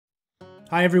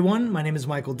Hi everyone, my name is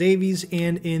Michael Davies,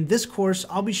 and in this course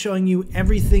I'll be showing you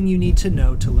everything you need to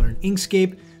know to learn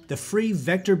Inkscape, the free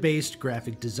vector-based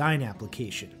graphic design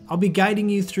application. I'll be guiding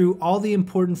you through all the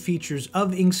important features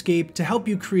of Inkscape to help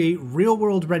you create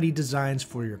real-world ready designs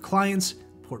for your clients,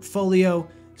 portfolio,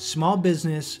 small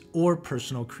business, or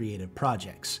personal creative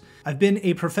projects. I've been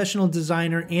a professional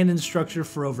designer and instructor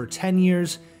for over 10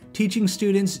 years, teaching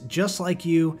students just like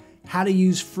you how to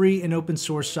use free and open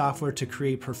source software to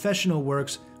create professional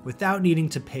works without needing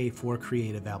to pay for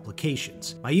creative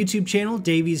applications. My YouTube channel,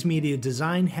 Davies Media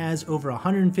Design, has over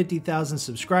 150,000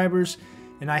 subscribers,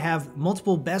 and I have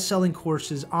multiple best-selling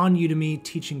courses on Udemy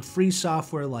teaching free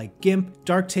software like GIMP,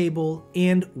 Darktable,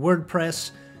 and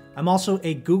WordPress. I'm also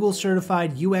a Google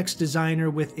certified UX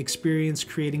designer with experience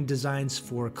creating designs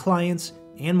for clients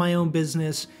and my own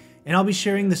business, and I'll be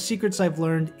sharing the secrets I've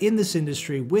learned in this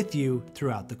industry with you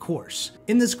throughout the course.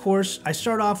 In this course, I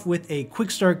start off with a quick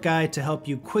start guide to help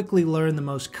you quickly learn the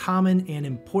most common and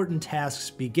important tasks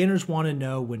beginners want to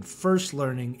know when first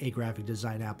learning a graphic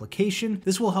design application.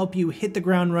 This will help you hit the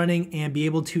ground running and be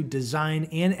able to design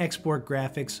and export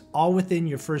graphics all within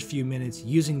your first few minutes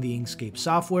using the Inkscape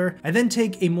software. I then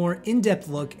take a more in-depth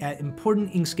look at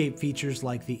important Inkscape features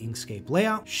like the Inkscape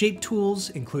layout, shape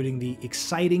tools, including the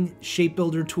exciting shape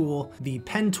builder tool, the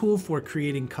pen tool for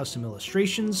creating custom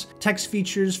illustrations, text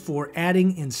features for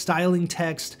adding and styling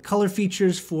text, color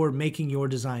features for making your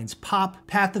designs pop,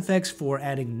 path effects for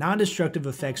adding non-destructive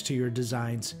effects to your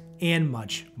designs, and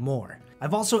much more.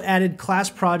 I've also added class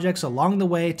projects along the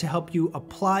way to help you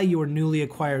apply your newly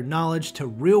acquired knowledge to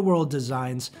real-world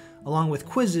designs, along with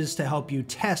quizzes to help you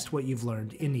test what you've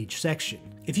learned in each section.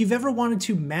 If you've ever wanted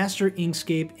to master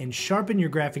Inkscape and sharpen your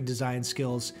graphic design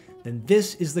skills, then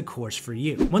this is the course for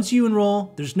you. Once you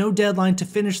enroll, there's no deadline to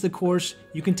finish the course.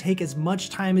 You can take as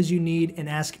much time as you need and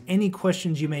ask any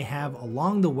questions you may have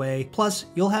along the way. Plus,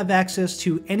 you'll have access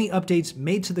to any updates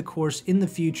made to the course in the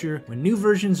future when new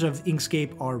versions of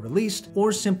Inkscape are released,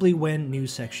 or simply when new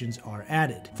sections are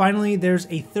added. Finally, there's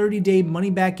a 30-day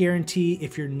money-back guarantee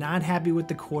if you're not happy with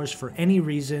the course for any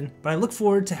reason, but I look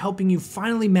forward to helping you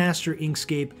finally master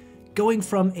Inkscape, going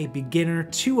from a beginner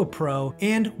to a pro.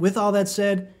 And with all that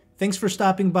said, thanks for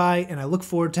stopping by, and I look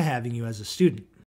forward to having you as a student.